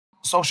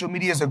social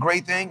media is a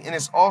great thing, and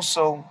it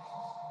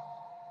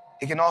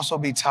can also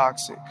be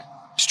toxic.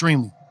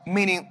 Extremely.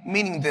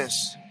 Meaning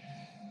this.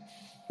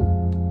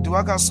 Do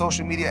I got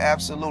social media?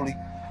 Absolutely.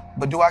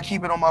 But do I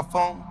keep it on my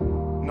phone?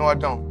 No, I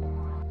don't.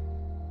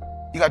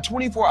 You got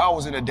 24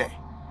 hours in a day.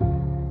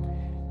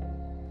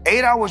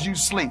 8 hours you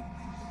sleep,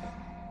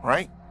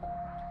 right?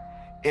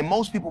 And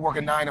most people work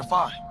a 9 to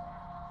 5.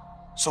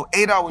 So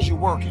 8 hours you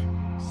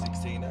working.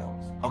 16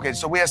 hours. Okay,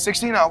 so we had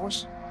 16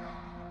 hours.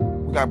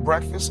 We got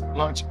breakfast,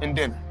 lunch, and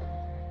dinner.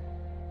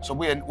 So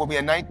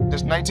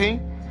that's 19.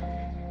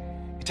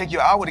 It take you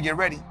an hour to get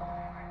ready.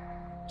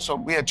 So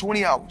we had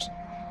 20 hours.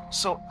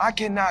 So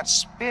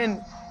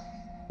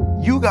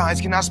you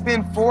guys cannot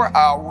spend 4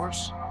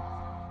 hours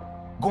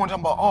going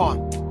talking about, oh,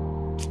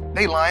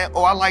 they lying.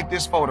 Oh, I like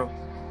this photo.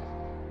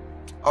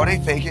 Oh, they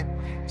faking.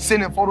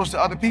 Sending photos to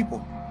other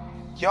people.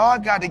 Y'all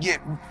got to get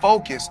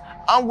focused.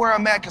 I'm where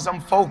I'm at because I'm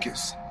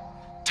focused.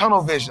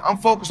 Tunnel vision. I'm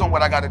focused on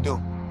what I got to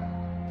do.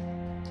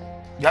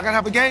 Y'all got to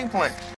have a game plan.